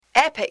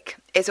Epic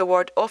is a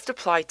word oft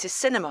applied to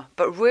cinema,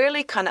 but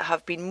rarely can it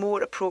have been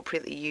more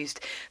appropriately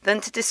used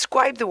than to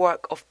describe the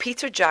work of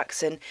Peter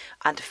Jackson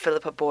and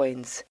Philippa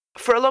Boyens.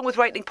 For along with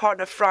writing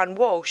partner Fran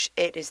Walsh,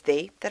 it is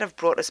they that have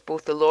brought us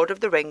both the Lord of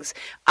the Rings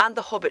and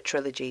the Hobbit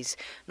trilogies,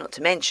 not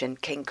to mention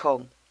King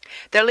Kong.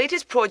 Their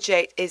latest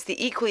project is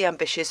the equally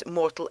ambitious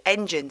Mortal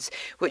Engines,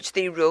 which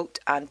they wrote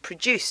and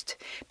produced,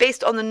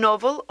 based on the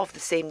novel of the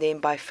same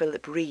name by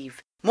Philip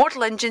Reeve.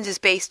 Mortal Engines is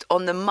based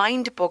on the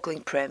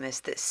mind-boggling premise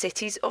that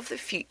cities of the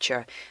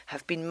future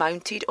have been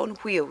mounted on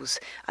wheels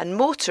and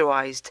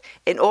motorised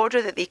in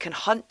order that they can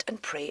hunt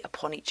and prey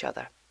upon each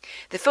other.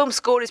 The film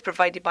score is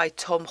provided by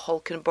Tom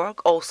Holkenborg,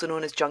 also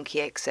known as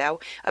Junkie XL,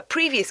 a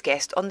previous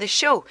guest on this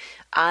show,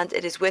 and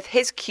it is with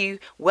his cue,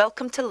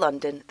 Welcome to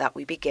London, that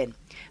we begin,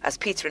 as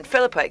Peter and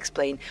Philippa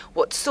explain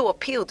what so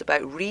appealed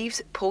about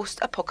Reeve's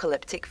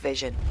post-apocalyptic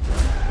vision.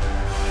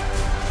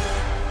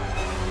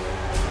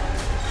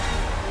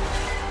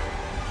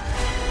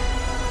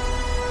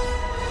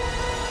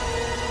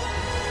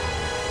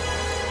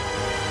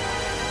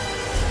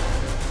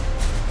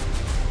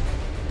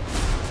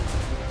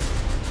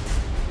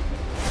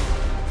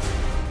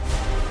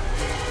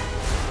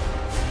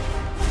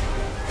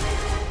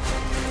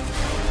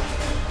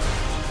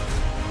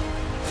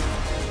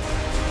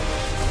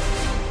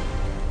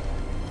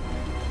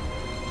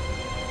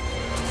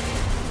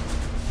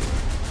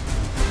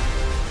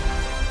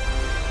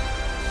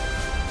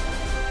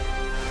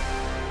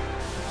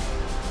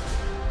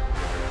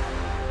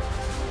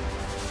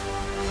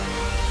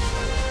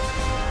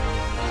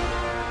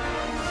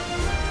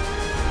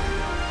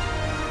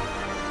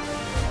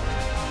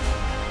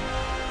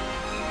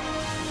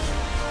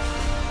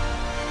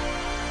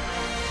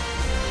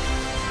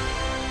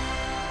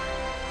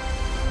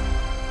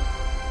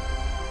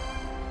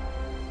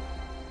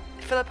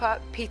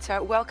 Philippa,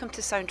 Peter, welcome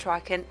to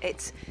Soundtrack, and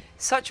it's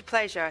such a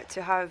pleasure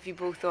to have you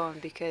both on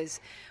because,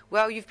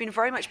 well, you've been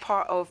very much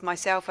part of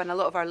myself and a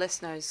lot of our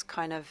listeners'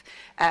 kind of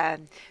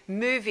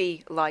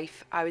movie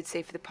life, I would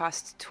say, for the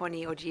past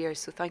 20 odd years.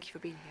 So thank you for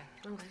being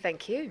here. Oh,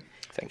 thank you.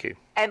 Thank you.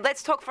 And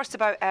let's talk first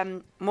about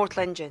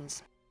Mortal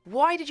Engines.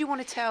 Why did you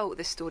want to tell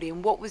this story,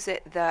 and what was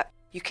it that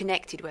you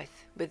connected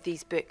with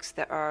these books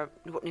that are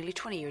nearly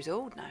 20 years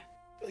old now?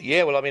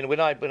 Yeah, well, I mean, when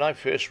I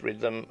first read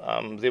them,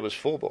 there was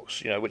 4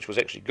 books, which was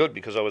actually good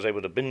because I was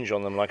able to binge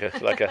on them like a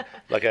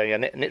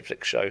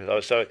Netflix show.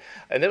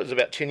 And that was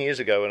about 10 years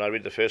ago when I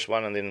read the first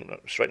one, and then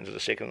straight into the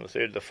second, the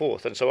third, the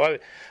fourth. And so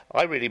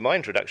I really, my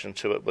introduction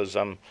to it was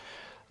an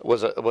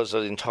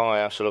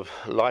entire sort of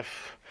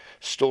life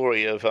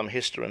story of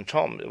Hester and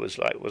Tom. It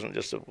wasn't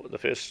just the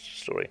first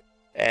story.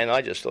 And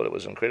I just thought it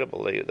was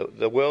incredible,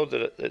 the world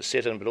that it's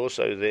set in, but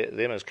also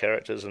them as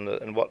characters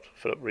and what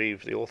Philip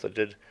Reeve, the author,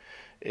 did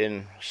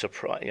in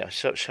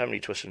surprise, so many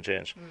twists and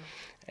turns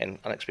and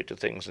unexpected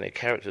things, and their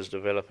characters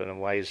develop in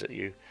ways that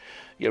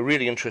you're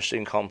really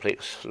interesting,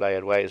 complex,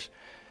 layered ways.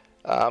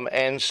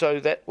 And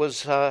so that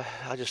was,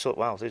 I just thought,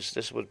 wow,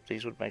 these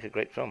would make a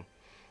great film.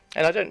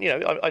 And I don't,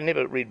 I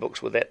never read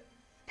books with that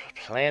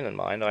plan in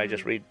mind. I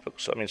just read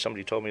books. I mean,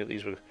 somebody told me that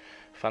these were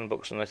fun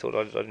books, and I thought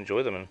I'd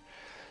enjoy them. And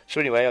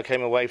so anyway, I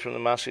came away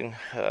from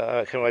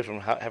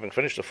having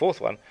finished the fourth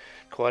one,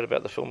 quite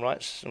about the film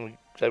rights, and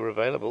they were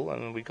available,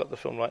 and we got the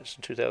film rights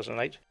in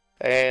 2008.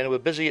 And we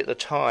were busy at the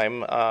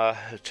time.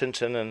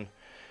 Tintin and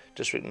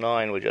District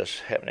 9 were just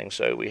happening,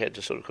 so we had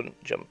to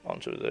couldn't jump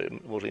onto the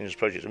Mortal Engines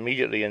project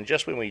immediately. And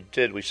just when we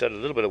did, we started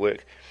a little bit of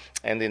work,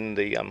 and then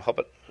the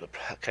Hobbit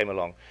came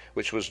along,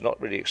 which was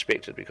not really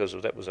expected because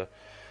that was a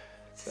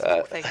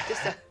thing.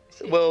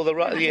 Well, the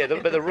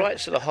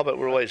rights to the Hobbit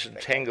were always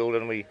entangled,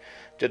 and we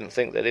didn't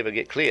think they'd ever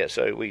get clear,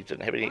 so we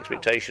didn't have any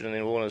expectation. And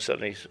then Warner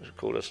suddenly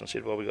called us and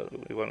said, "Well, we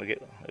want to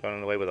get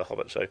on the way with the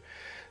Hobbit." So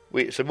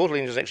Mortal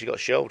Engines actually got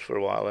shelved for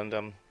a while,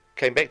 and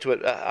came back to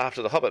it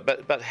after the Hobbit.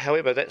 But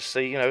however, that's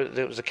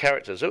there was the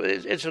characters.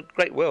 It's a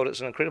great world. It's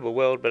an incredible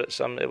world, but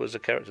it was the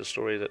character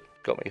story that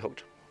got me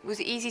hooked. Was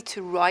it easy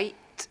to write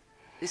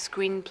the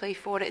screenplay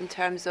for it in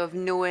terms of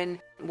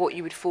knowing what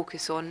you would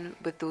focus on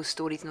with those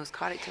stories and those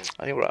characters?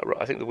 I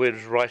think the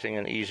words writing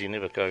and easy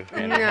never go.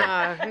 No.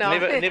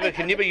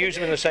 Never use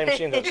them in the same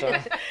sentence.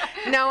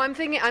 No, I'm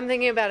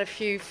thinking about a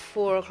few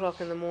 4 o'clock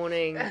in the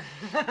morning.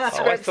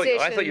 I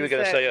thought you were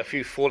going to say a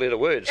few 4-letter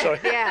words. Sorry.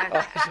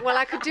 Yeah. Well,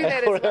 I could do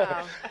that as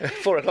well.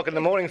 4 o'clock in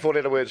the morning,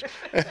 4-letter words.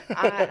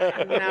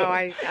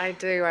 I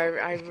do.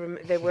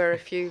 There were a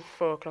few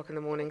 4 o'clock in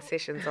the morning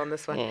sessions on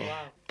this one,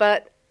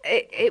 but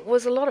it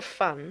was a lot of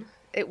fun.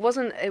 It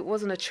wasn't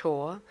a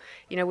chore.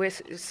 We're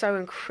so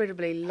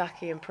incredibly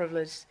lucky and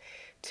privileged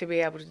to be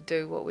able to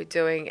do what we're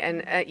doing.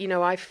 And,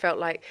 I felt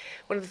like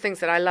one of the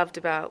things that I loved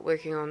about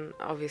working on,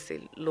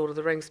 obviously, Lord of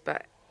the Rings,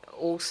 but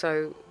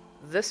also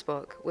this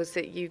book, was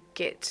that you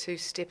get to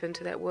step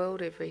into that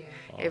world every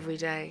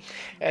day.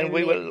 And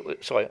we were...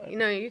 Sorry.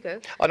 No, you go.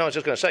 I was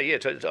just going to say,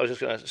 I was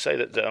just going to say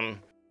that...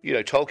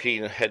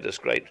 Tolkien had this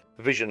great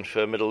vision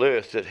for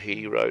Middle-earth that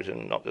he wrote,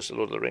 and not just The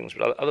Lord of the Rings,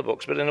 but other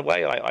books. But in a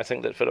way, I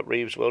think that Philip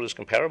Reeve's world is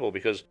comparable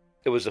because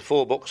it was the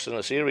 4 books in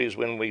the series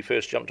when we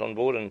first jumped on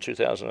board in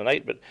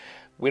 2008, but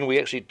when we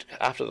actually,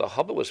 after The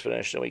Hobbit was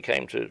finished and we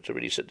came to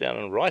really sit down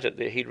and write it,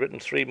 he'd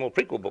written 3 more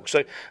prequel books.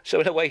 So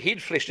in a way,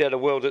 he'd fleshed out a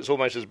world that's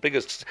almost as big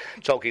as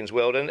Tolkien's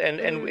world.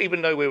 And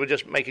even though we were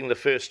just making the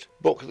first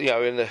book, in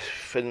the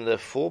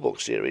 4-book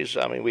series,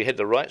 I mean, we had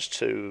the rights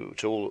to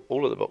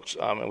all of the books,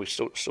 and we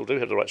still do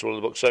have the rights to all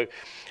of the books. So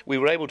we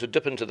were able to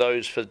dip into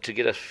those to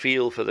get a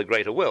feel for the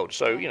greater world.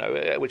 So,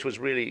 which was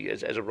really,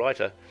 as a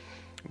writer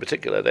in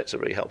particular, that's a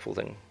really helpful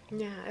thing.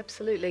 Yeah,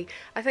 absolutely.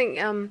 I think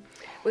it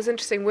was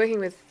interesting working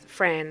with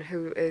Fran,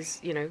 who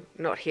is,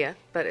 not here,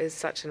 but is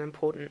such an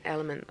important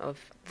element of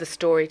the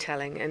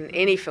storytelling in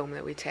any film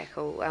that we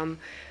tackle.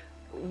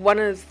 One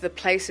of the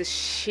places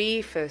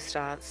she first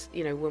starts,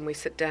 when we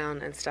sit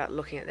down and start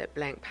looking at that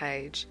blank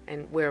page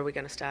and where are we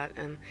going to start,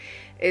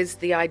 is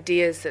the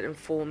ideas that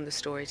inform the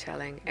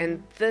storytelling.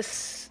 And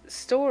this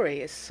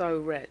story is so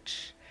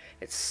rich.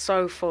 It's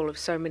so full of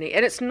so many,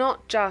 and it's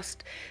not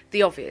just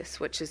the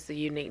obvious, which is the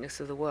uniqueness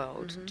of the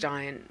world,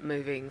 giant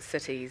moving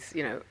cities,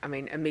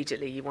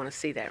 immediately you want to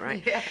see that,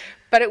 right? Yeah.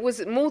 But it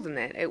was more than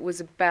that. It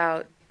was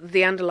about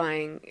the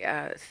underlying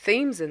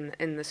themes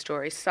in the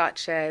story,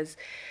 such as,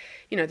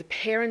 the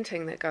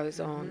parenting that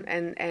goes on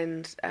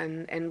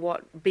and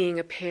what being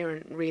a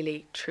parent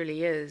really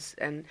truly is,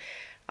 and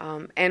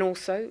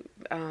also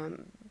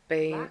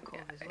being,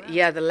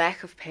 the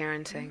lack of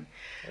parenting.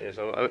 Yeah,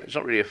 so it's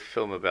not really a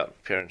film about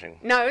parenting.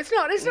 No, it's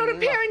not. It's not a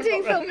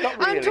parenting film. Not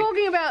really. I'm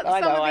talking about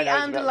some of the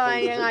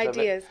underlying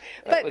ideas.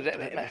 But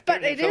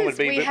it film is. Would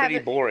be really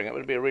boring. It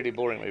would be a really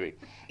boring movie.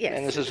 Yes,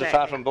 and this is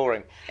far from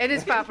boring. It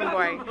is far from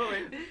boring.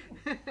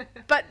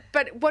 But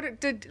what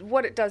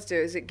it does do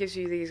is it gives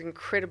you these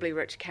incredibly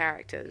rich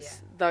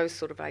characters, those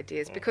sort of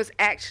ideas, because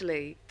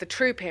actually the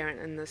true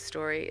parent in this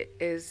story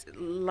is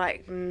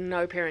like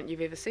no parent you've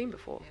ever seen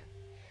before.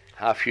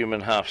 Half human,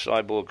 half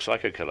cyborg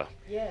psycho killer.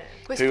 Yeah.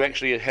 Who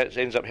actually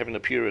ends up having the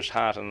purest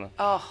heart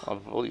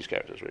of all these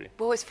characters, really.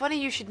 Well, it's funny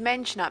you should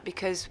mention that,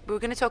 because we're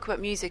going to talk about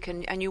music,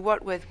 and you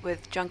work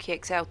with Junkie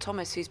XL,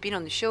 Thomas, who's been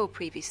on the show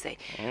previously.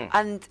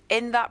 And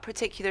in that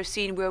particular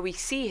scene where we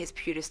see his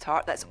purest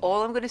heart, that's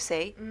all I'm going to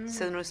say,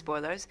 so no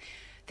spoilers,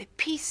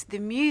 the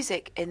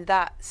music in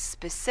that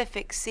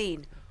specific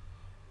scene,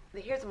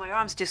 the hairs on my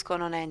arms just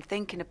gone on end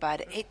thinking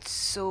about it, it's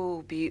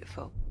so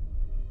beautiful.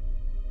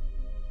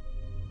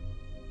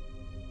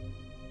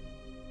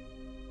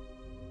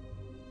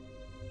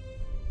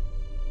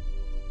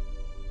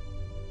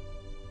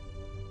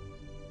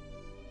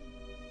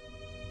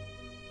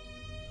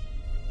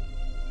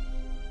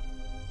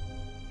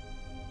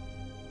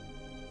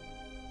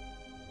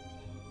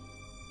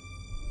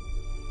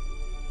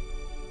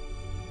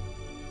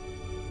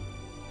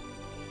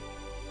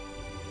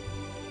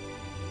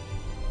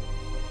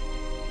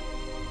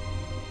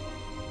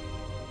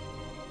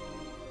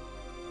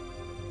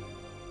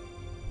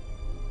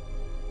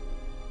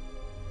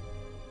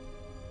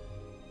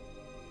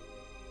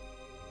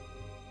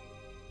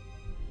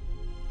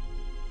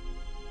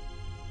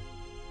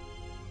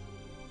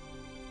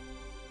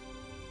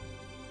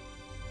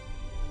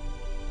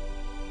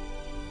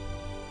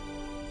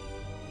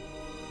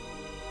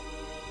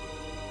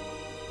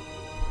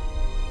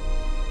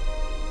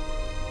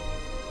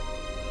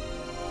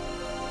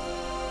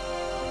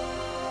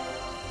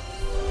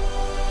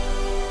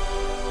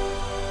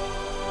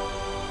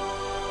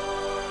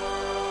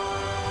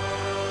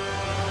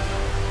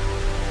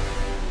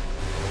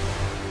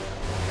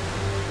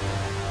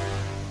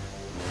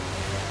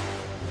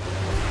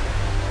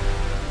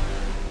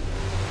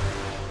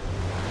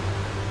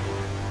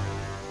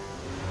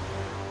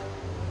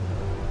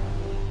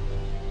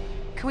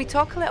 Can we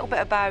talk a little bit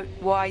about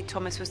why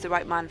Thomas was the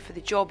right man for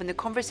the job and the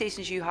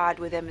conversations you had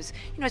with him as,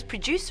 as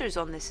producers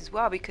on this as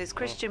well? Because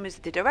Christian was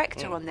the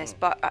director on this,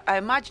 but I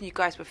imagine you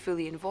guys were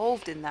fully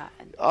involved in that.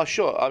 Oh,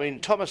 sure. I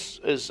mean,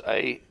 Thomas is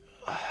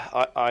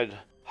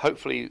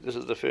hopefully this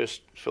is the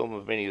first film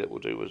of many that we'll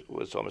do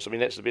with Thomas. I mean,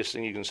 that's the best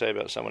thing you can say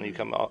about someone. You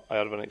come out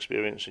of an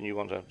experience and you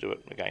want to do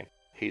it again.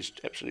 He's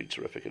absolutely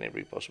terrific in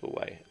every possible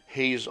way.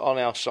 He's on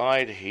our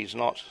side. He's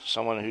not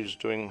someone who's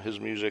doing his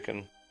music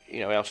and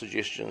our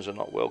suggestions are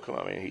not welcome.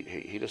 I mean,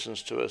 he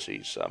listens to us.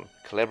 He's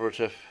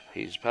collaborative.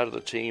 He's part of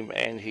the team,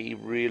 and he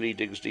really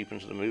digs deep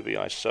into the movie.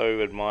 I so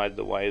admired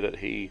the way that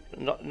he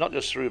not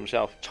just threw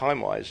himself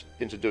time-wise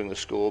into doing the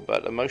score,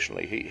 but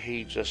emotionally,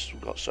 he just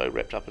got so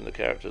wrapped up in the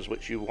characters,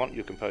 which you want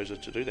your composer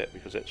to do that,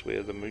 because that's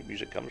where the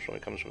music comes from.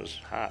 It comes from his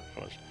heart,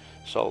 from his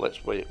soul.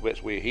 That's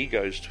where he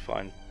goes to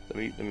find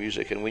the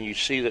music. And when you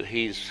see that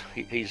he's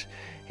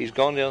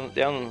gone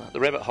down the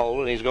rabbit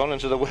hole and he's gone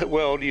into the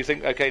world, you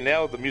think, okay,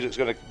 now the music's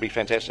going to be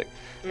fantastic.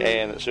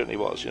 And it certainly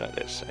was.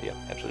 That's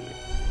absolutely.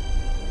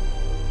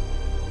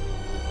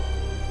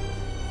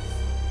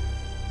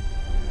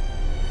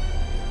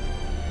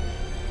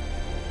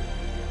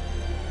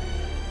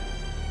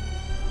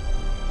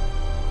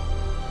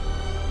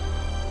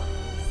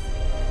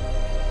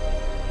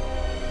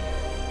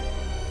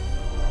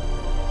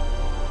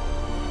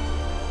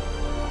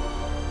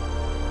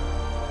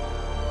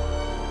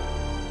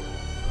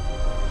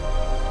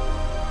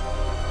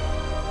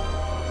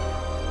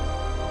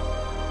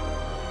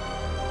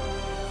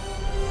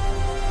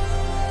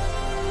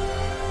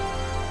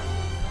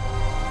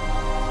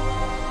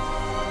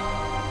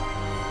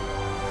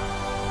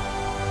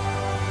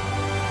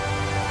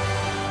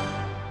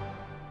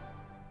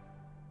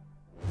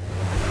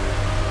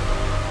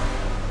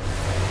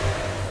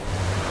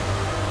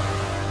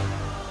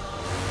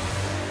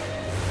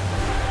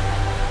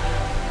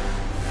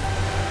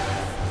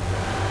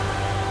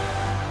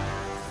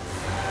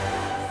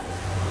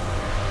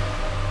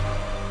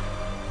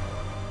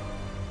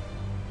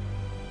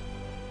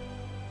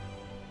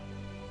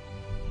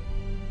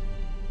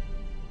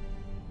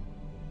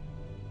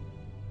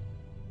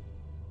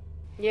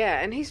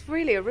 Yeah, and he's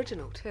really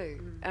original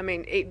too. I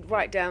mean,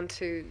 right down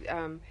to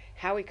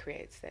how he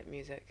creates that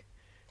music.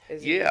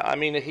 Yeah, I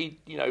mean,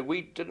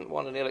 we didn't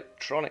want an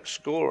electronic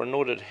score, and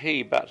nor did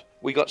he, but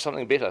we got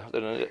something better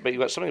but you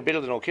got something better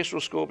than an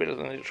orchestral score, better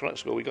than an electronic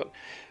score.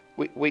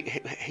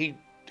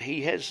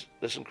 He has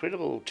this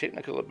incredible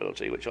technical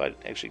ability, which I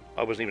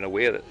wasn't even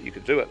aware that you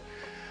could do it,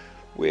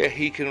 where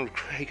he can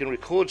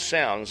record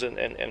sounds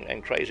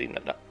and crazy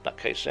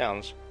nutcase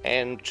sounds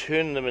and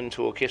turn them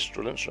into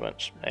orchestral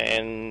instruments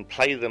and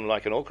play them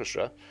like an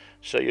orchestra.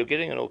 So you're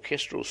getting an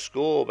orchestral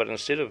score, but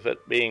instead of it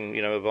being,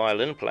 a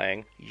violin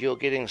playing, you're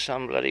getting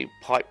some bloody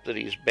pipe that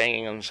he's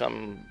banging on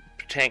some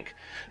tank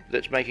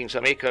that's making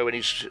some echo, and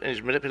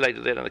he's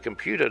manipulated that on the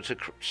computer to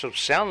sort of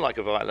sound like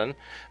a violin,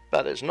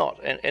 but it's not.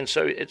 And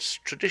so it's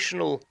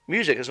traditional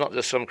music. It's not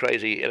just some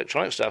crazy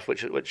electronic stuff,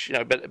 which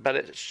but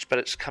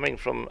it's coming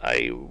from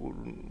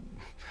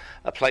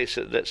a place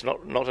that's not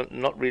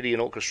really an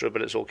orchestra,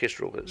 but it's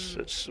orchestral.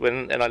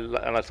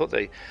 I thought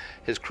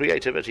his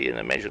creativity and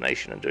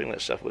imagination in doing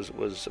that stuff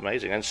was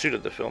amazing and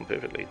suited the film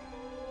perfectly.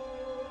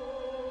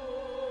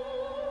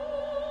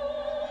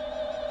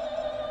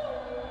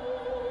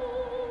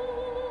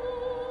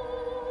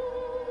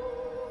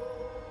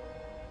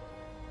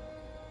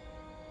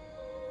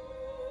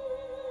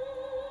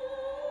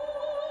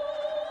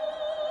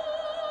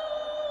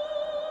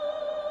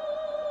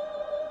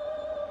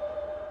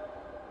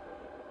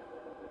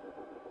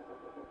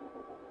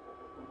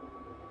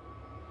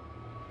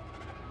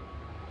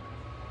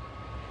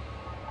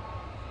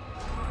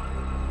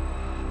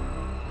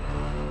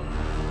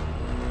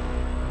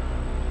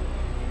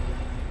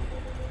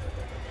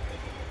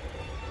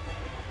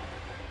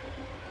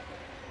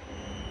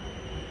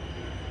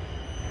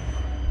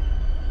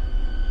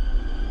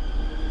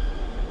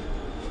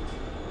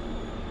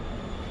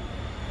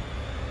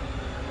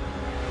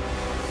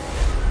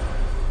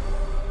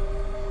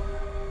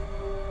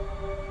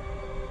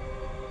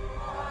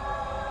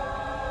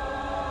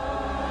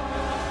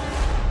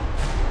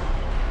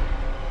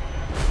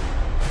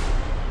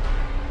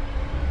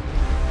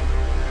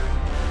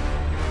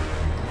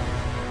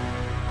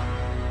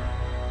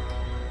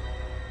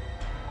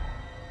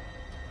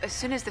 As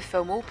soon as the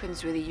film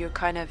opens, really,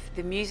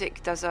 the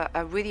music does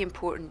a really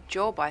important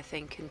job, I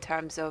think, in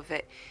terms of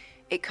it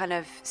kind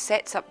of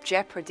sets up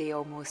jeopardy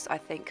almost, I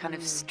think, kind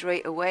of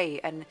straight away.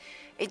 And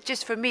it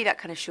just, for me, that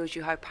kind of shows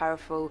you how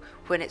powerful,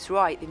 when it's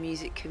right, the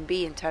music can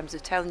be in terms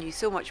of telling you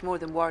so much more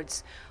than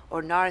words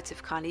or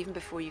narrative can, even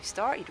before you've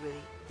started,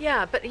 really.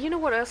 Yeah, but you know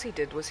what else he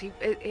did was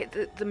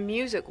the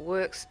music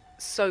works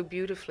so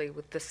beautifully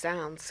with the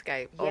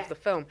soundscape of the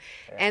film.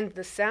 Yeah. And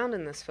the sound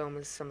in this film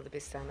is some of the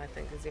best sound I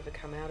think has ever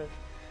come out of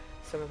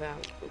some of our,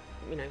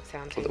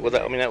 sound team.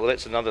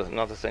 That's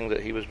another thing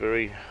that he was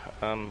very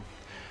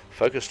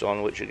focused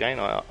on, which again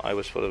I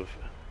was full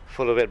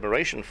of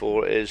admiration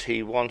for, is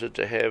he wanted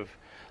to have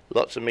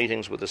lots of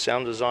meetings with the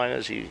sound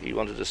designers. He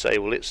wanted to say,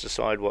 well, let's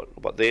decide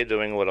what they're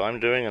doing, what I'm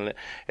doing,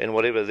 and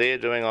whatever they're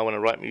doing, I want to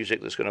write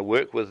music that's going to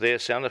work with their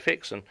sound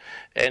effects,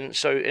 and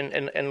so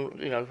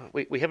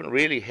we haven't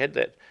really had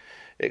that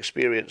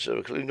experience.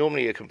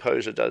 Normally a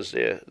composer does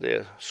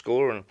their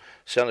score and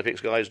sound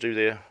effects guys do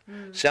their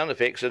sound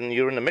effects, and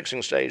you're in the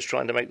mixing stage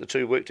trying to make the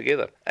two work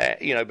together.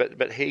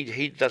 But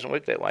he doesn't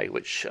work that way,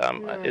 which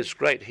is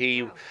great.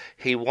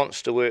 He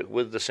wants to work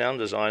with the sound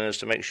designers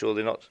to make sure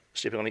they're not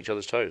stepping on each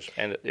other's toes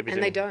and everything.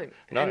 And they don't.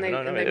 No,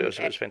 it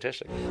was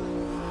fantastic.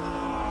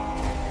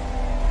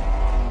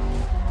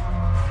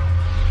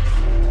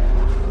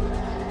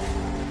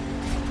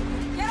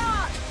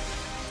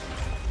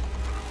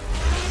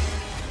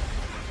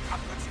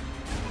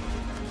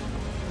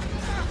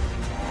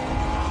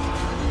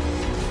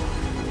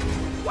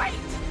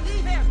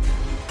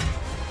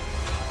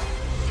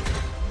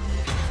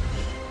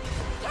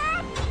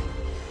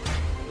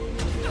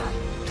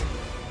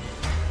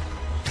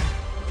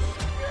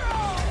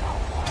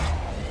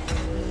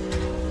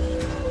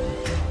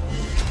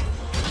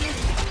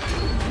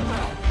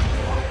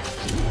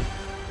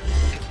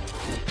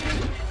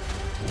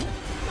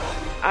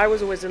 I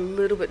was always a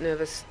little bit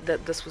nervous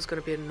that this was going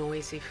to be a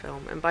noisy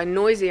film. And by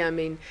noisy, I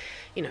mean,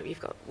 you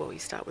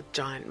start with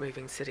giant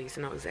moving cities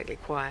and not exactly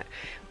quiet.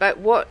 But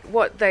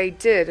what they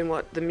did and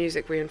what the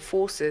music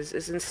reinforces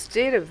is,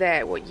 instead of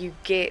that, what you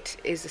get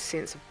is a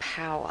sense of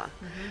power.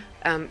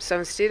 Mm-hmm. So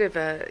instead of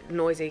a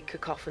noisy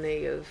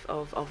cacophony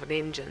of an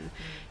engine,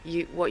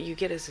 what you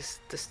get is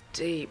this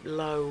deep,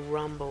 low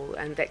rumble,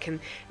 and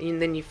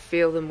then you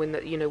feel them when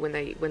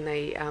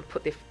they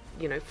put their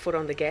foot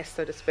on the gas,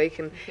 so to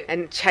speak,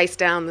 and chase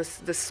down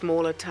this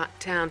smaller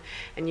town,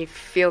 and you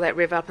feel that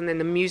rev up, and then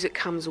the music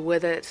comes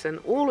with it, and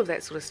all of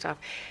that sort of stuff.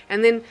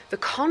 And then the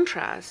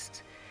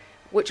contrast,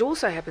 which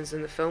also happens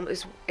in the film,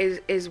 is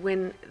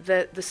when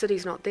the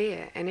city's not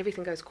there and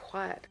everything goes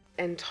quiet,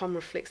 and Tom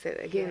reflects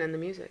that again in the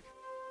music.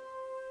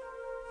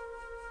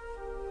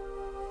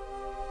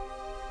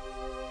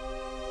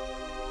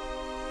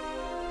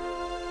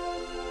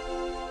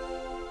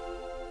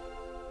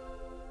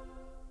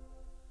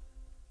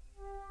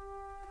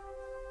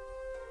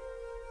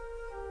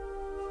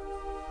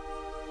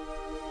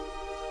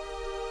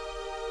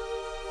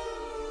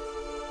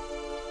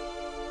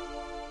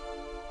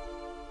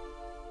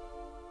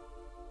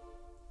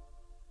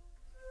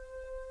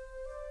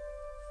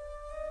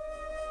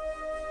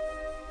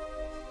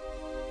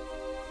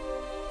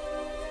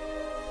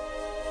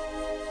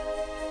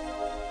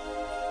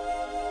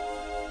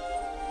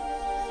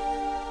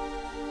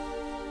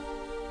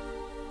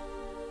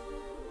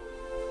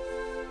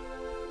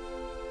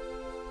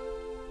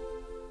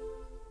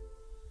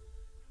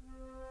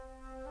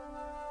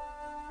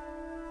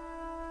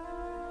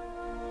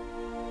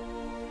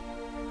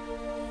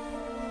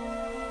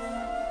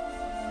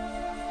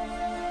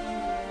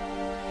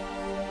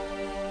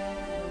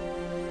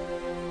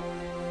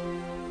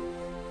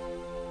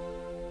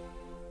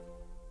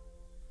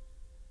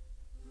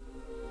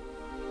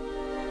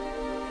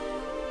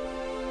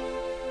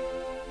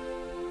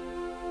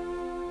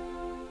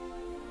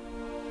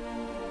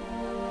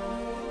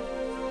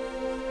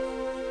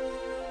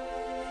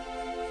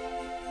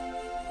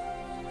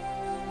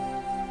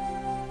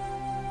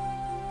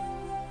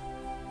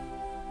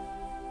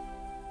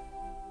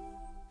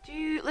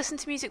 listen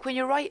to music when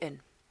you're writing?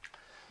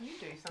 You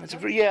do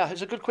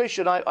it's a good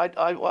question.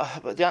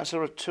 The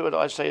answer to it,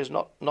 I'd say, is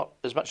not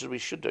as much as we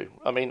should do.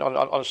 I mean,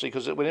 honestly,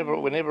 because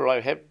whenever I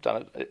have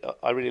done it,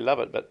 I really love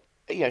it. But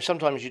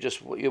sometimes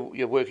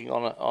you're working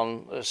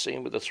on a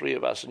scene with the three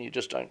of us, and you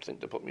just don't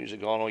think to put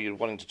music on, or you're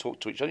wanting to talk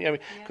to each other.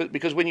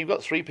 Because when you've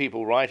got three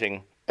people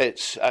writing,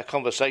 it's a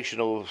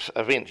conversational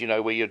event,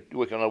 where you're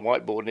working on a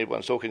whiteboard and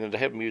everyone's talking, and to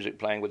have music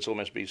playing would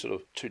almost be sort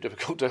of too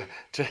difficult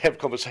to have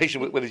conversation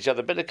with each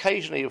other. But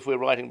occasionally, if we're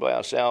writing by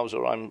ourselves,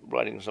 or I'm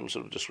writing some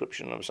sort of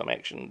description of some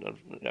action,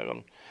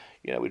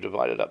 we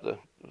divided up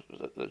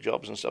the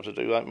jobs and stuff to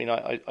do. I mean,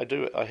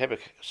 I have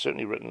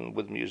certainly written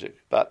with music,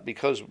 but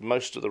because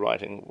most of the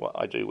writing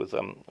I do with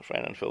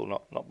Fran and Phil,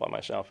 not by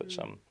myself, it's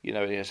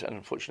yes, and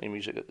unfortunately,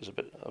 music is a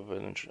bit of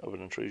an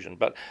intrusion,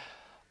 but.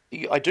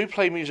 I do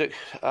play music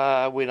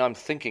when I'm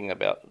thinking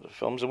about the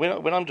films, and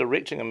when I'm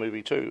directing a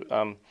movie too.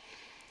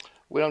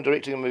 When I'm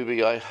directing a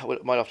movie, I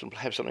might often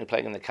have something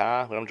playing in the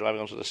car when I'm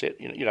driving onto the set.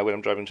 When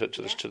I'm driving to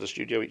the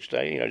studio each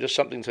day. Just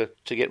something to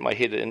get my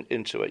head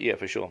into it. Yeah,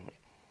 for sure.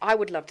 I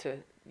would love to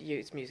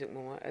use music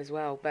more as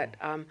well, but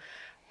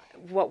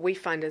what we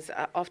find is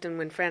often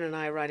when Fran and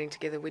I are writing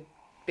together, we're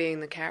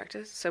being the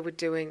characters. So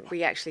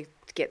we actually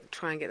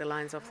try and get the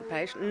lines off the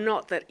page.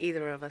 Not that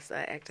either of us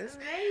are actors,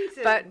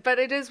 but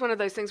it is one of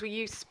those things where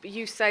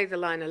you say the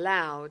line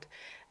aloud,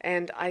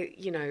 and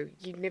you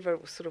never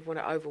sort of want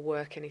to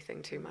overwork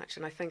anything too much.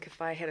 And I think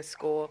if I had a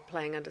score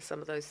playing under some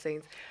of those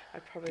scenes,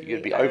 I'd probably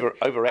you'd be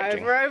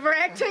overacting.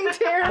 Overacting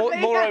terribly.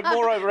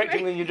 more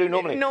overacting than you do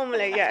normally.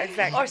 Normally, yeah,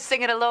 exactly. Or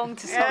singing along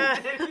to songs.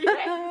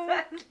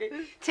 Yeah,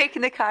 exactly.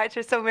 Taking the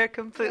character somewhere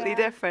completely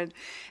different.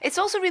 It's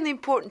also really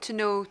important to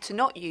know to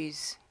not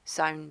use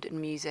sound and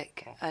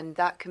music, and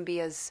that can be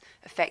as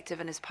effective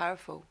and as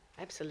powerful.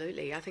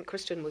 Absolutely. I think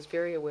Christian was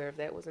very aware of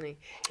that, wasn't he?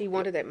 He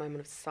wanted that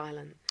moment of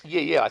silence.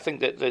 Yeah. I think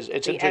that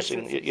it's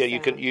interesting. Yeah, you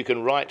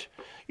can write,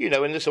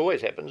 and this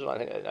always happens, and I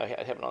think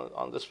it happened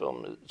on this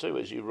film too.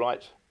 Is you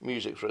write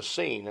music for a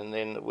scene, and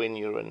then when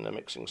you're in the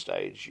mixing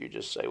stage, you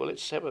just say, well,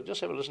 let's have a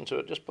listen to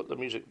it. Just put the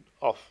music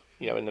off,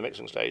 in the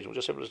mixing stage. We'll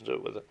just have a listen to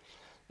it with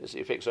the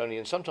effects only.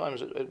 And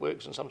sometimes it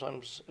works, and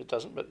sometimes it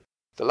doesn't. But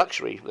the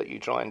luxury that you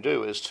try and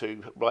do is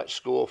to write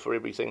score for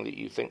everything that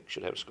you think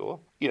should have score.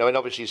 And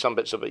obviously some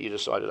bits of it you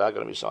decided are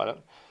going to be silent.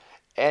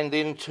 And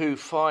then to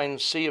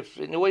see if,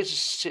 and always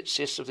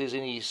assess if there's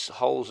any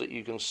holes that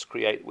you can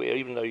create where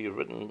even though you've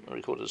written and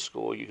recorded a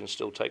score, you can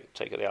still take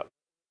it out.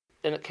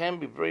 And it can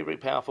be very, very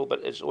powerful,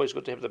 but it's always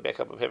good to have the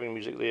backup of having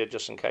music there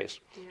just in case.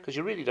 Because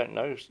you really don't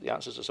know the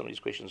answers to some of these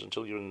questions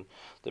until you're in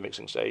the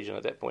mixing stage, and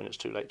at that point it's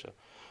too late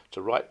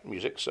to write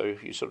music, so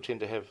you sort of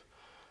tend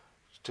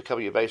to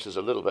cover your bases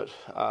a little bit.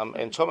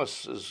 And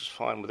Thomas is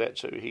fine with that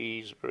too.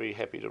 He's very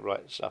happy to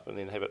write stuff and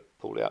then have it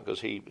pulled out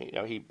because he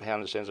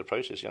understands the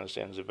process. He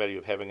understands the value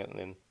of having it, and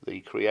then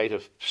the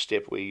creative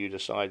step where you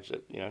decide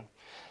that,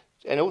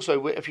 And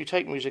also, if you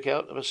take music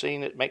out of a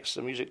scene, it makes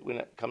the music when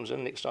it comes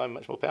in next time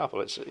much more powerful.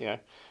 It's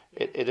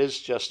it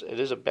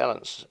is a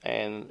balance,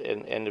 and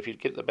if you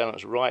get the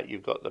balance right,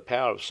 you've got the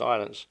power of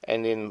silence.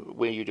 And then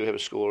when you do have a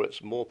score,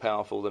 it's more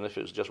powerful than if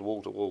it's just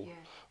wall to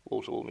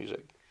wall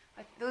music.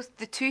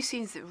 The two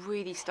scenes that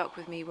really stuck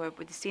with me were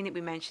with the scene that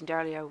we mentioned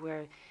earlier,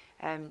 where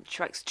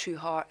Shrek's true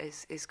heart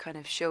is kind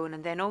of shown,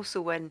 and then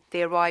also when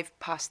they arrive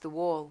past the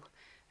wall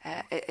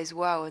as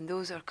well. And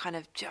those are kind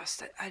of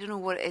just, I don't know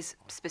what it is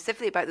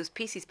specifically about those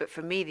pieces, but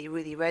for me they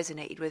really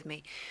resonated with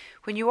me.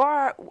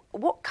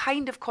 What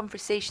kind of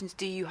conversations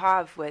do you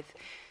have with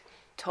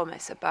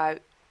Thomas about,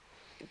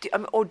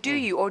 or do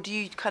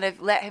you kind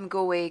of let him go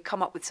away,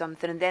 come up with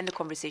something, and then the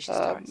conversation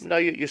starts? No,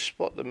 you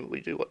spot them.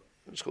 We do what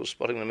it's called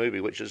spotting the movie,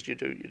 which is you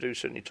do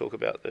certainly talk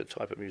about the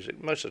type of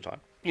music most of the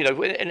time.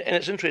 And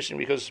it's interesting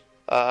because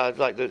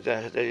like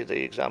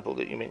the example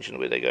that you mentioned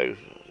where they go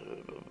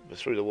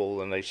through the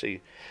wall and they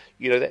see,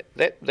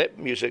 that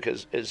music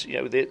is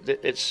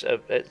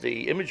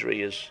the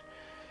imagery is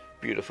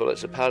beautiful.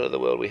 It's a part of the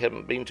world we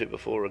haven't been to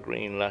before, a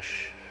green,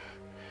 lush,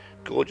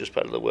 gorgeous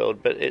part of the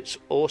world. But it's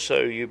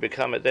also, you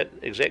become at that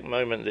exact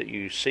moment that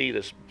you see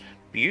this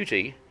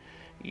beauty,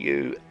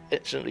 you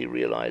instantly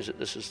realise that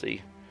this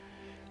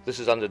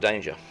is under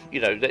danger,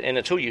 and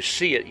until you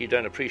see it, you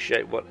don't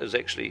appreciate what is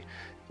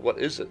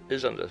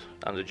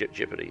under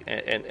jeopardy,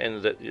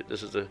 and that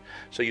this is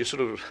so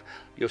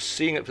you're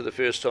seeing it for the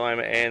first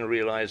time and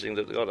realizing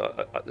that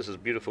God, this is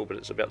beautiful, but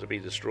it's about to be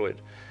destroyed,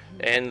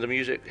 and the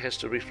music has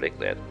to reflect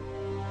that.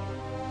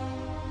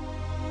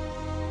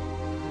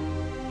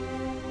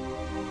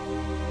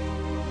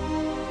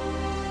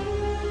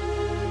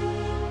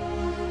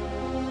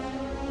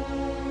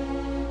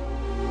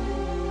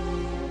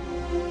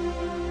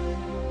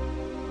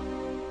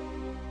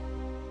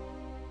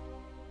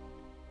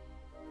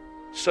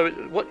 So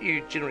what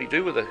you generally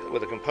do with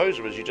a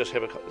composer is you just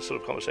have a sort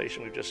of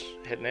conversation we've just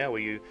had now,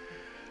 where you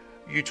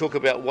talk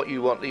about what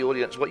you want the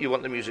audience, what you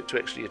want the music to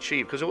actually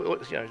achieve, because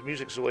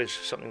music is always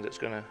something that's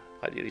going to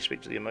ideally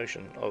speak to the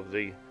emotion of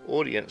the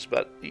audience,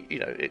 but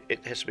it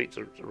has to speak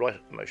to the right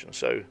emotion.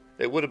 So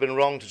it would have been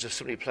wrong to just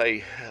simply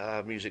play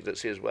music that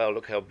says, "Wow,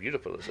 look how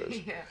beautiful this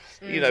is."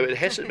 It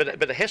has to, but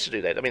it has to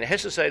do that. I mean, it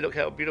has to say, "Look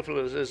how beautiful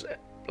it is,"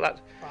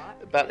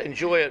 but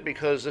enjoy it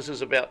because this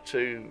is about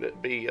to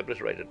be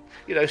obliterated.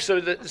 And as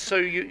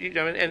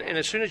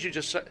soon as you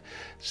just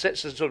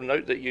that's the sort of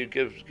note that you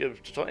give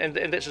to Tom, and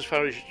that's as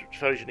far as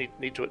you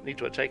need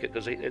to take it,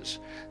 because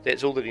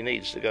that's all that he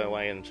needs to go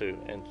away and to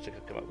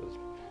come up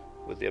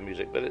with their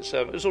music. But it's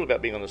all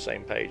about being on the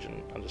same page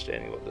and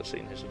understanding what the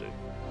scene has to do.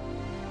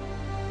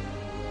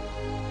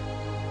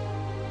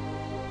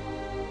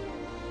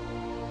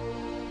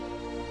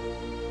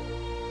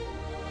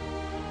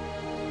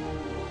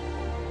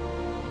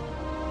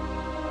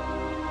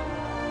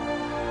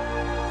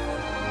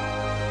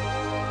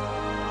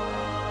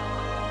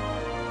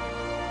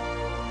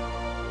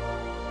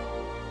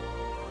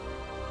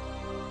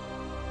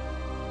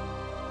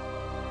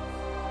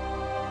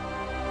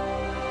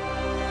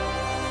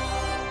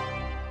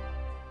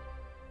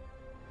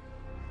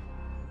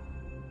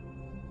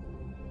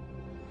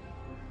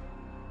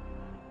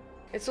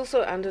 It's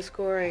also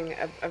underscoring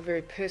a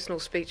very personal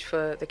speech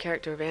for the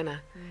character of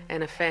Anna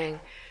Fang,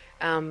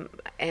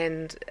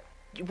 and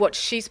what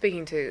she's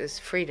speaking to is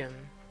freedom,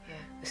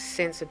 a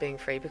sense of being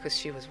free because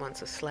she was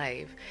once a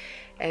slave,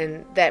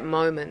 and that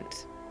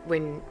moment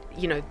when,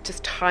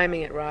 just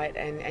timing it right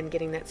and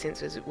getting that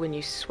sense is when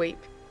you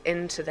sweep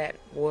into that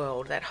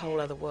world, that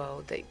whole other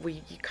world that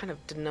you kind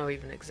of didn't know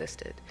even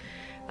existed.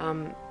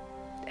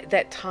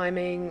 That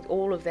timing,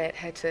 all of that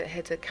had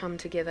to come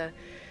together.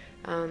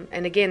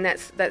 And again,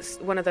 that's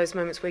one of those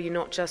moments where you're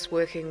not just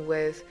working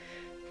with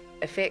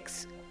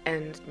effects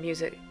and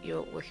music,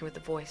 you're working with the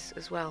voice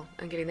as well,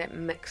 and getting that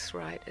mix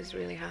right is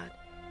really hard.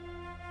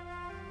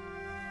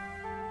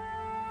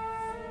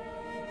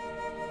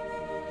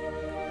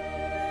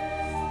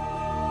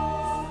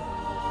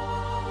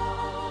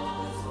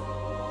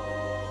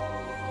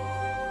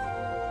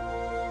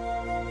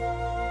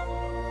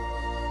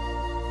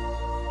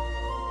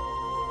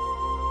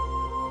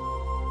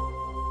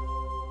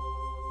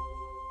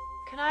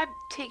 Can I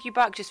take you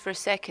back just for a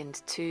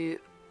second to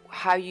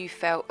how you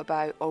felt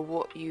about, or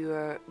what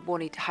you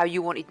wanted, how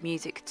you wanted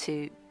music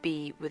to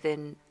be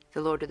within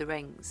the Lord of the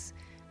Rings,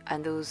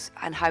 and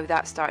how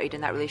that started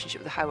in that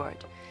relationship with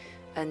Howard,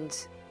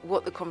 and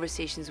what the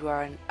conversations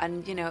were,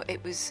 and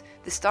it was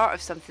the start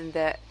of something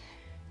that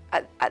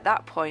at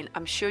that point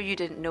I'm sure you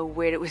didn't know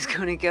where it was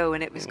going to go,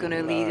 and it was going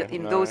to lead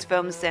in those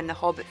films, then the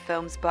Hobbit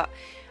films,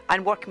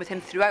 and working with him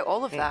throughout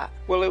all of that.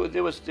 Well,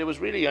 there was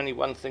really only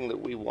one thing that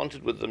we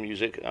wanted with the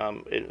music.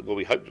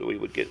 We hoped that we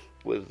would get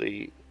with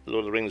the Lord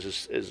of the Rings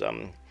is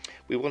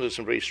we wanted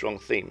some very strong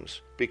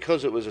themes,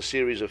 because it was a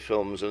series of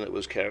films and it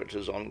was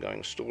characters'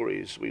 ongoing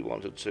stories. We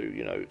wanted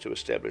to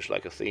establish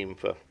like a theme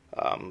for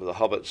the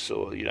Hobbits,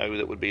 or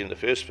that would be in the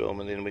first film,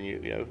 and then when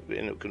and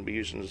it can be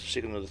used in the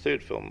second or the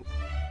third film.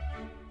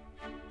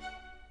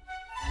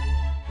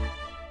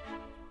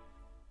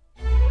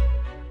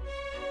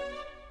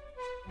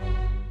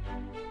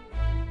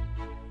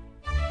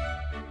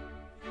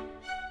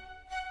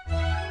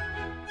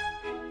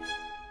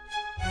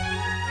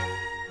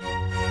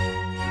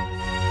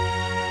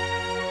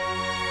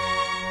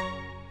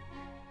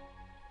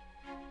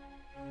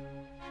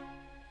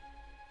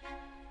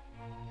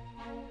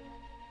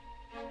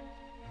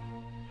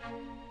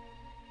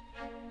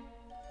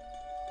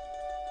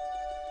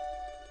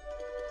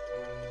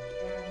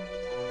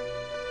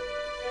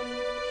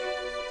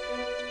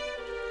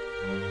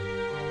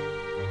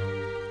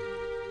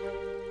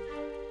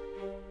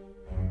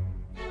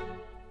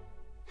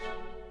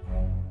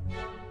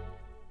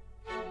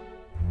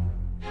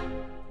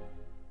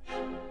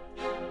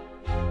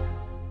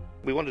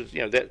 We wanted,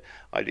 that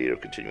idea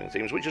of continuing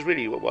themes, which is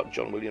really what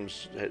John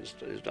Williams has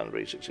done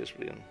very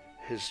successfully in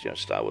his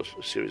Star Wars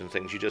series and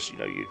things. You just,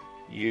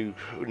 you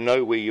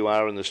know where you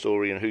are in the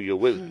story and who you're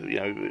with,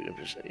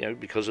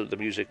 because of the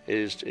music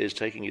is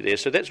taking you there.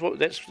 So that's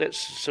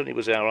certainly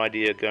was our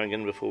idea going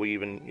in before we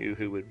even knew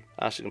who would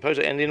ask the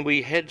composer. And then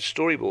we had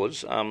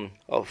storyboards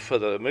for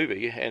the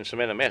movie and some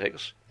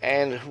animatics.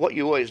 And what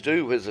you always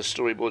do with the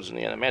storyboards and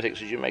the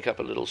animatics is you make up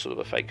a little sort of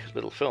a fake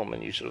little film,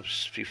 and you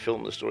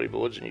film the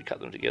storyboards and you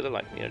cut them together,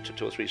 like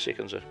 2 or 3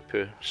 seconds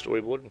per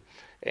storyboard,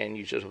 and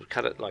you sort of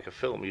cut it like a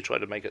film. You try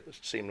to make it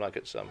seem like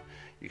it's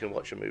you can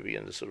watch a movie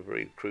in this sort of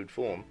very crude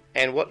form.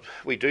 And what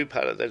we do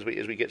part of that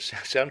is we get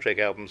soundtrack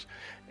albums,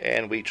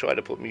 and we try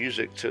to put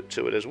music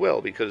to it as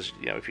well, because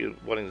if you're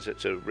wanting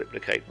to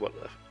replicate what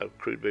a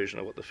crude version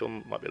of what the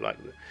film might be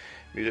like, the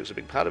music's a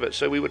big part of it.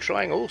 So we were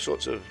trying all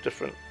sorts of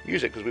different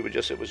music,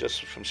 because it was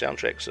just from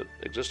soundtracks that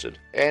existed.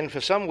 And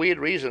for some weird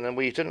reason, and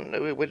we'd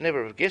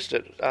never have guessed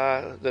it,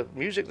 the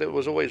music that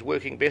was always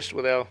working best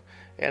with our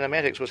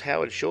animatics was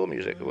Howard Shore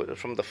music,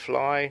 from The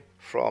Fly,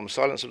 from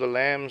Silence of the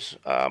Lambs,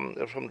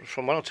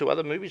 from 1 or 2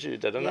 other movies he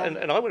did,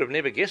 and I would have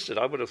never guessed it.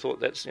 I would have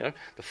thought that's The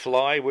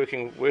Fly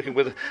working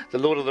with the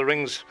Lord of the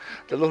Rings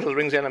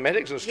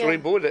animatics and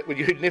storyboard. That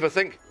you'd never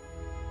think.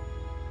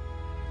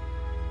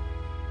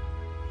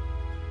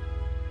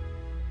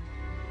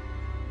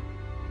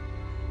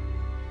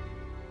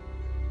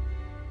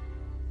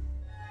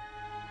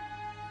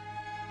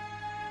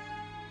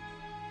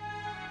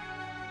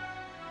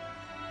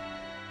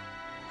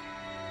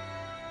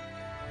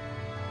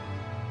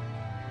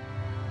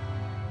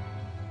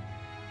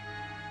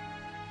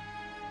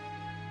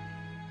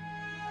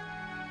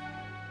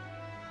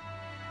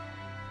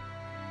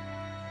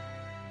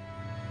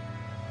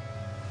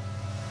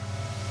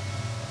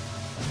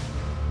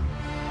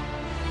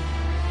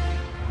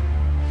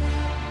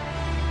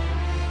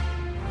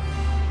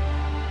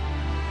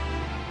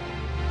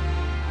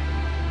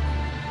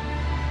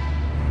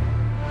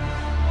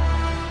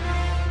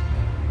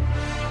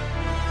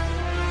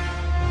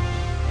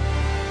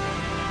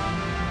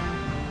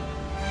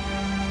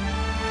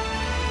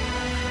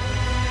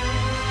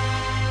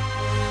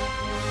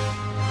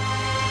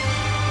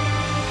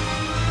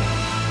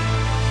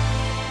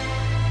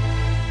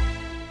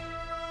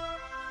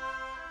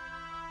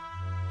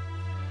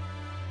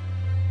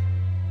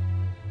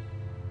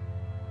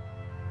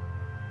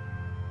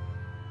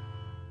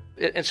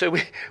 and so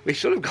we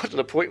sort of got to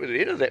the point with the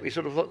end of that. We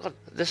sort of thought, God,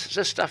 this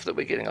stuff that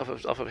we're getting off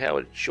of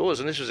Howard Shore's,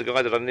 and this was a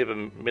guy that I'd never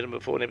met him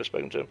before, never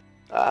spoken to him.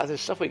 The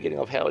stuff we're getting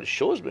off Howard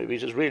Shore's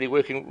movies is really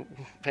working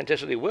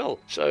fantastically well.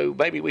 So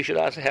maybe we should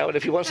ask Howard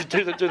if he wants to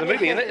do the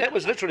movie. And that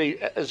was literally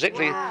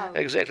exactly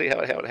how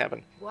it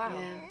happened. Wow.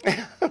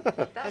 Yeah.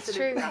 That's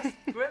true. That's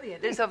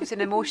brilliant. There's obviously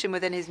an emotion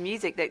within his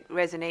music that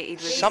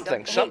resonated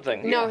with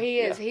something. No, he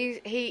is.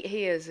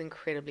 He is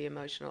incredibly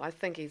emotional. I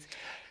think he's.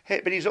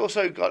 But he's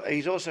also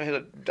had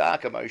a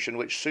dark emotion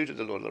which suited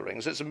the Lord of the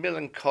Rings. It's a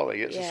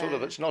melancholy. It's a sort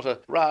of. It's not a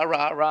rah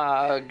rah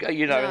rah.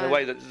 You know, in the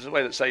way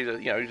that say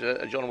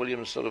that John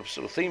Williams sort of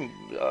theme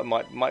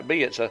might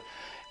be. It's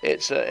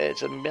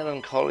a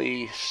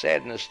melancholy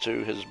sadness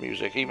to his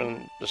music,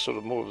 even the sort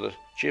of more of the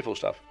cheerful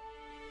stuff.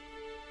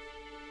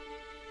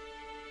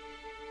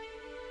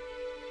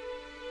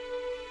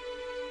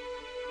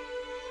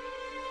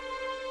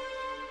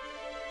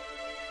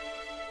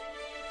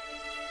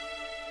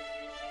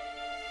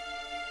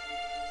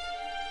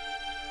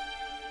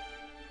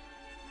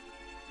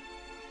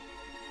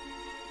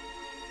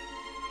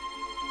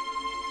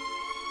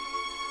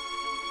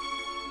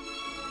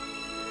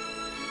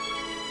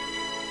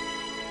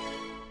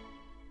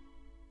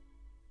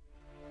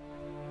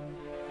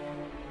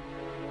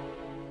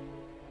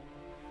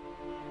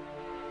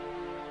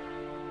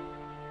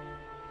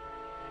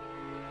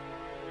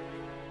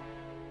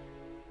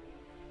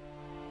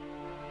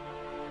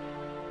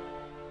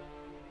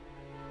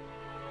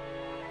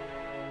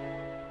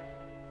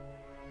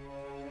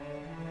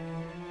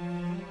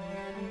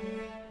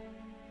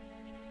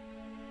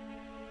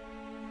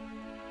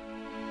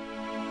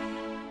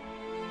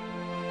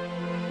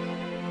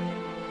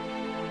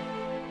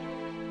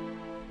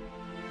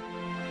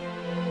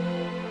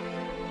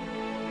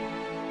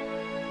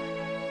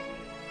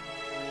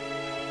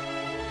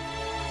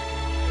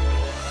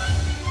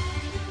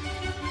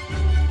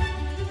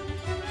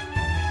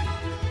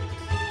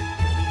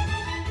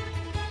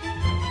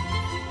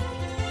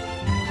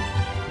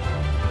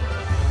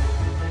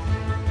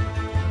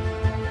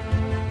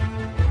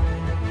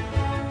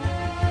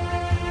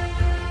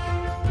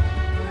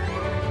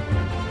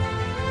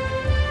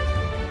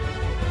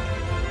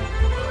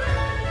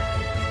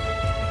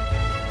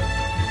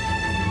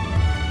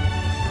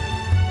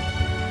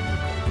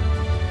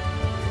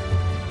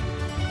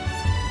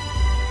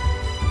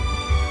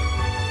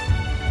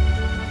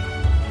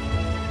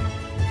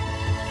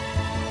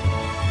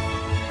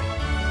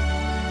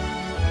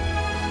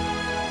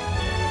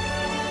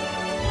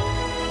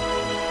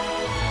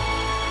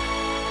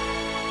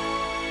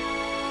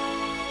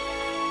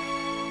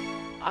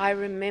 I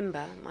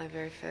remember my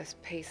very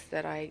first piece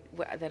that I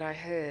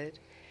heard,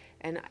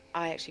 and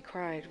I actually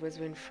cried, was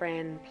when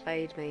Fran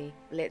played me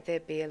 "Let There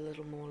Be a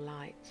Little More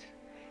Light,"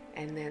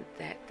 and then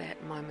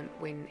that moment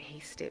when he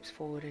steps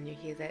forward and you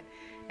hear that,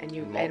 and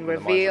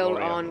reveal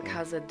on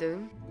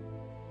Khazad-dûm.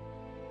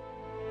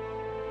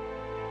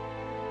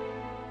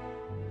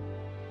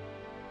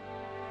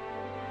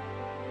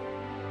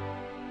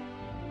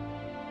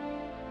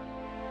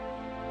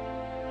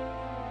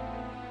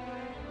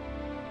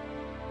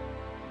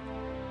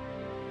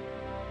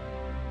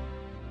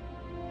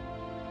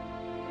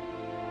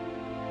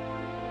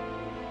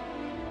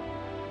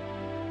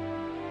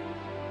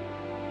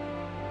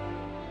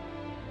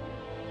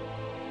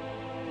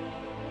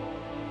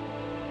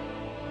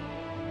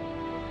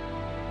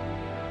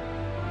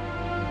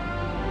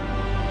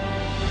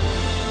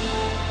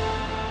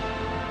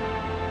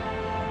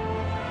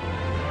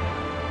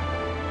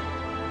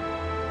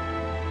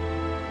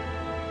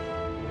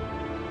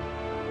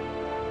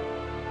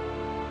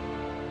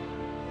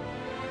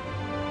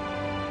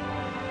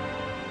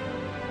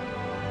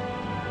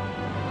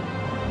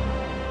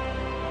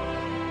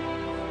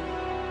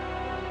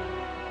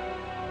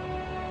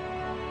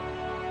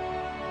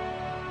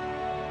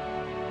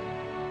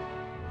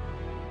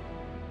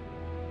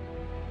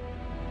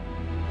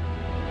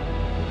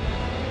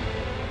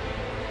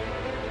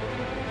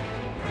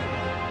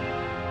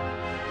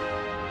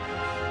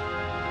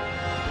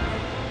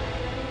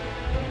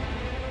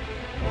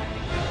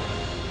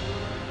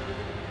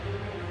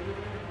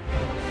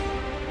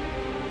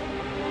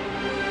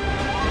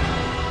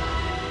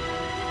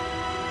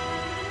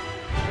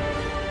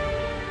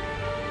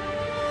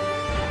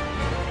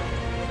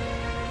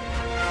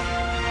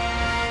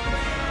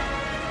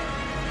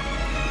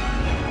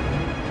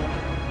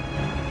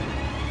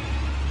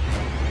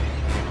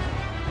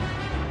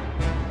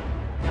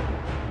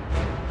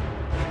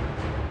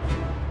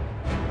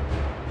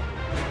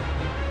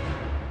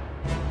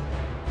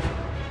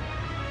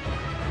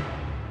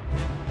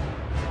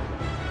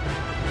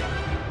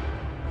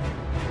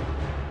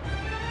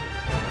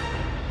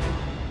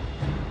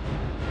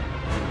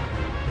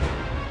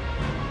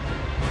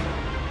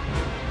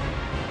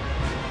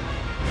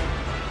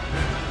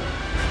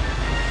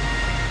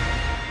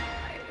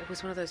 It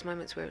was one of those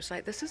moments where it was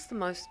like, this is the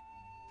most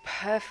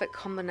perfect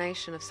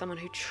combination of someone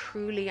who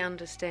truly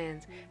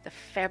understands the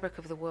fabric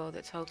of the world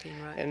that Tolkien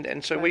wrote.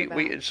 And so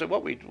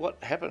what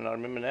happened, I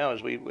remember now,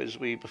 is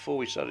we before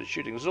we started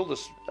shooting, there's all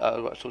this I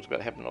talked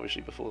about happened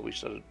obviously before we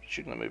started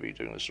shooting the movie,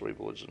 doing the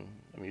storyboards and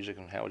the music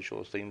and Howard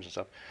Shore themes and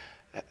stuff,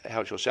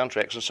 Howard Shore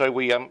soundtracks, and so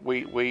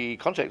we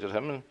contacted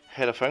him and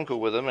had a phone call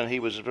with him, and he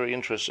was very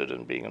interested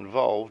in being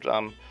involved.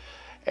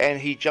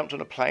 And he jumped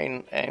on a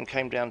plane and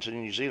came down to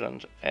New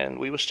Zealand, and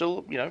we were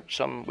still,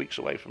 some weeks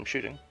away from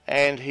shooting.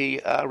 And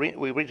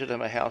we rented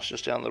him a house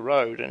just down the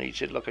road, and he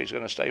said, look, he's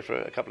going to stay for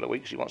a couple of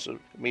weeks. He wants to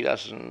meet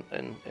us and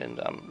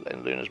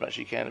learn as much as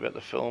he can about the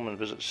film and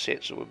visit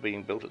sets that were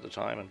being built at the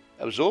time and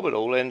absorb it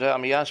all. And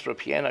he asked for a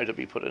piano to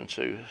be put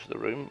into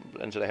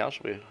the house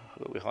where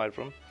we hired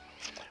from.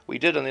 We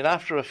did, and then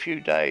after a few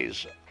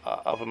days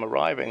of him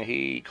arriving,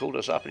 he called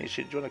us up and he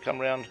said, do you want to come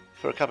round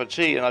for a cup of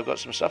tea, and I've got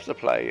some stuff to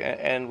play.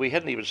 And we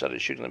hadn't even started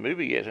shooting the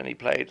movie yet, and he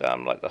played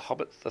like the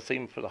Hobbit, the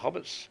theme for the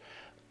Hobbits,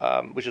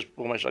 which is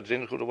almost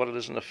identical to what it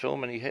is in the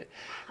film, and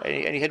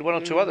he had one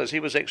or two others. He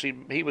was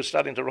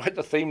starting to write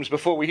the themes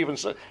before we even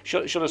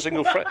shot a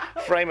single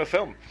frame of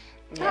film.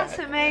 That's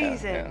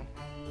amazing. Yeah.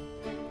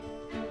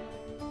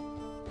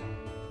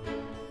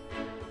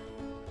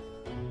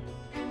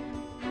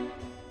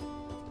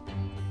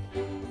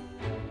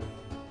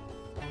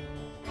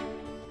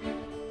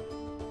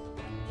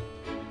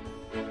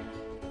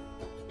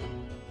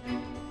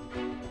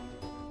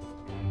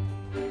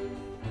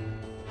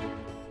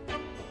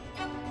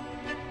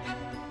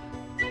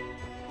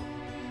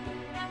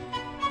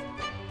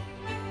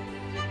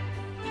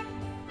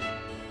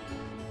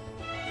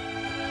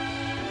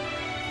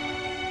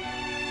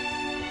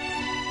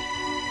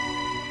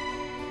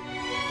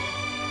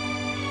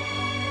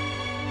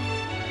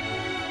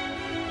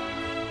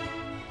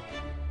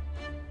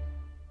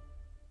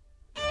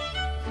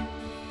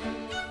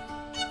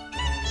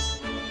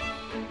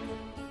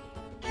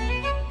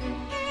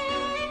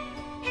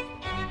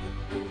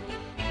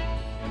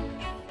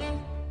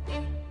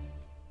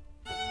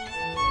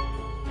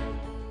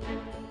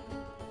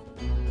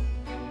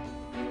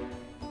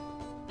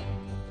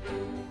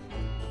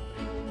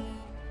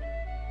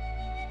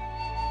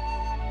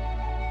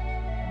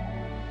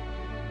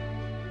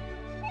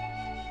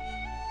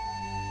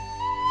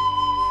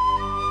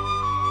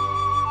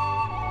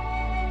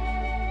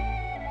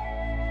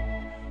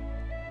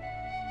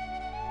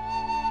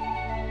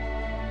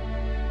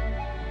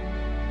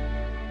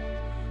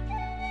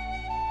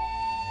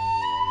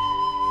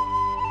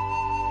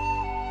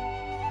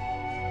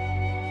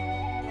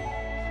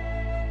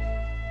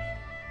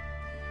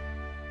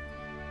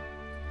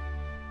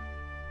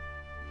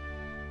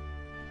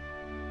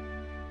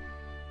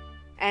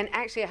 And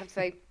actually, I have to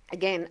say,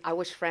 again, I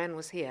wish Fran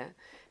was here,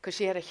 because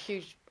she had a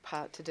huge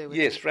part to do with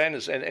it. Yes, Fran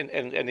is, and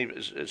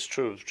it's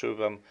true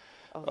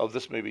of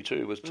this movie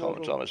too. Was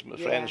Thomas? Yeah.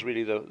 Fran's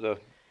really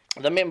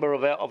the member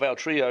of our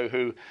trio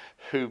who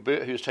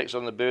takes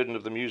on the burden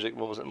of the music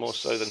more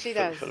so than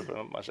Philip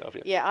and myself.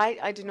 Yeah,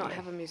 I do not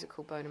have a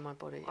musical bone in my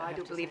body. I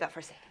don't believe that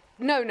for a second.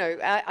 No.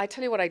 I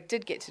tell you what I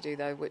did get to do,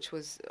 though, which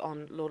was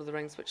on Lord of the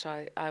Rings, which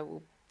I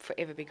will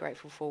forever be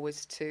grateful for,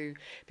 was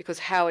because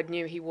Howard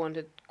knew he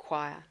wanted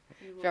choir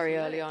very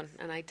early on,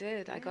 and I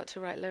did. I got to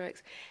write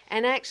lyrics.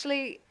 And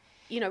actually,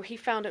 he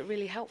found it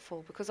really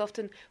helpful, because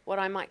often what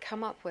I might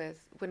come up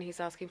with when he's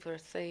asking for a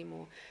theme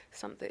or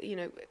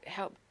something,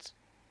 helped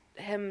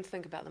him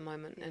think about the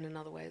moment in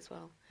another way as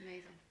well.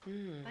 Amazing.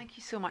 Thank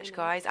you so much,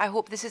 guys. I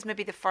hope this is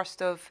maybe the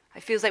first of.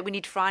 It feels like we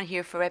need Fran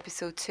here for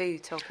episode 2,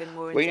 talking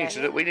more. We need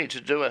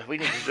to do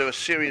a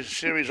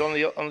series on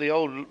the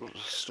old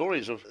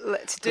stories of.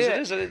 Let's do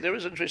it. There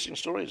is interesting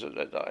stories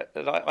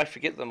that I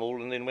forget them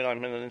all, and then when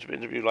I'm in an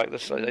interview like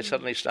this, they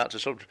suddenly start to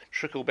sort of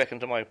trickle back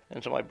into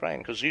my brain,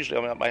 because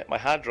usually my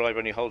hard drive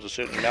only holds a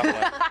certain amount,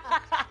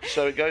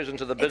 so it goes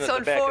into the bin at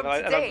the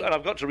back, and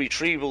I've got to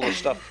retrieve all the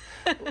stuff.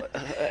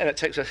 And it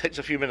takes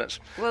a few minutes.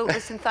 Well,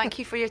 listen, thank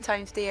you for your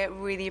time today. I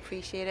really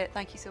appreciate it.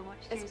 Thank you so much.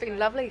 It's been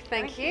lovely.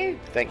 Thank you.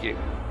 Thank you.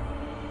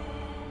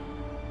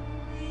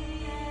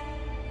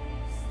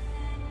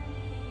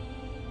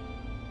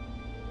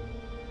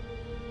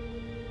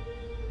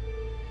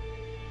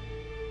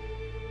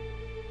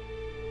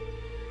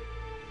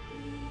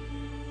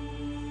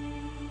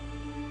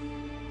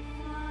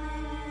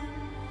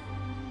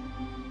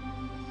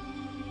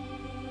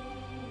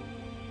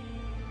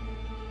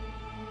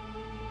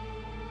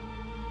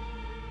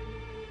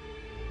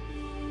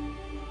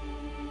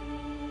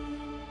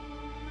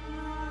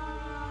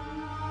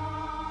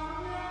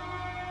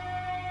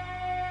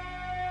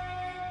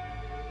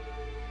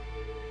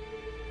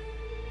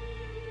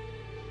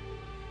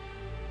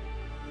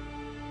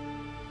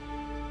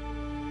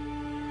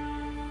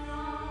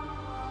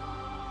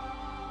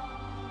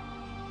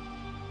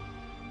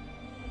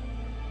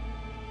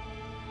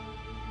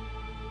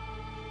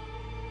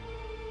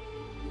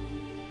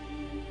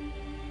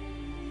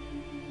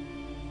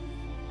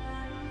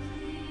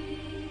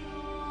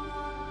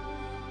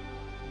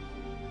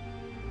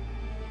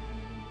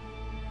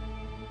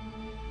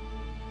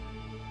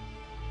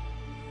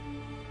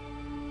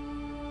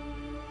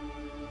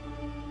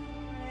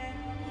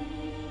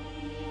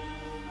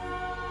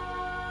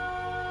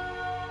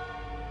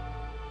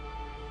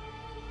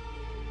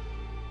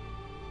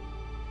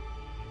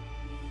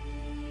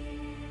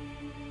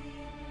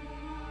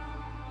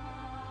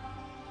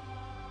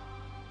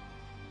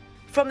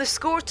 From the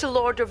score to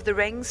Lord of the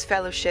Rings,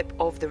 Fellowship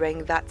of the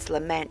Ring, that's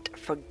Lament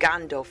for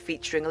Gandalf,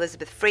 featuring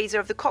Elizabeth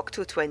Fraser of the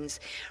Cocteau Twins,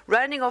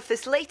 rounding off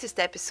this latest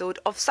episode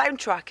of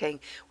Soundtracking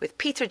with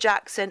Peter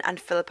Jackson and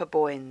Philippa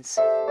Boyens.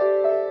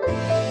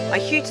 A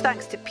huge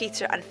thanks to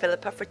Peter and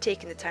Philippa for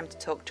taking the time to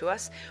talk to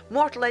us.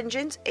 Mortal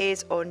Engines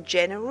is on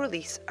general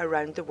release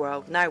around the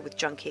world now, with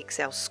Junkie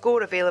XL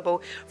score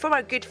available from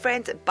our good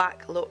friends at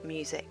Backlot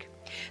Music.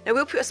 Now,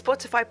 we'll put a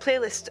Spotify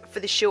playlist for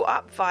the show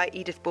up via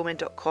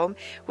edithbowman.com,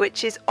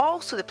 which is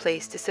also the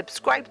place to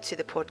subscribe to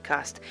the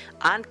podcast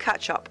and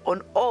catch up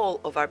on all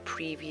of our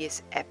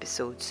previous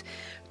episodes.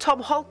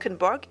 Tom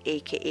Holkenborg,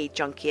 aka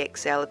Junkie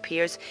XL,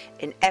 appears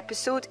in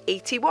episode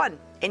 81,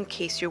 in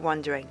case you're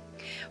wondering.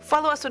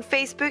 Follow us on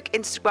Facebook,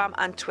 Instagram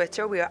and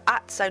Twitter. We are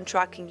at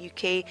Soundtracking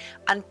UK,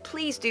 and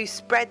please do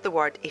spread the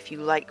word if you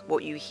like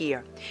what you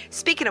hear.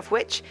 Speaking of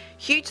which,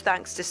 huge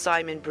thanks to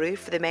Simon Brew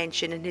for the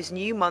mention in his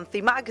new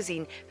monthly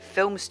magazine,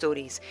 Film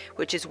Stories,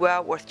 which is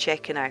well worth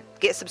checking out.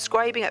 Get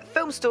subscribing at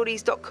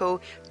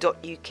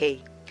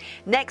filmstories.co.uk.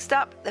 Next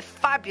up, the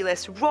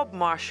fabulous Rob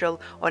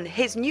Marshall on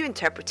his new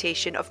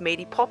interpretation of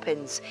Mary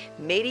Poppins,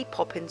 Mary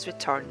Poppins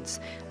Returns.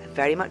 I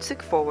very much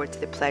look forward to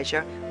the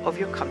pleasure of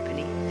your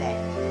company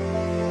then.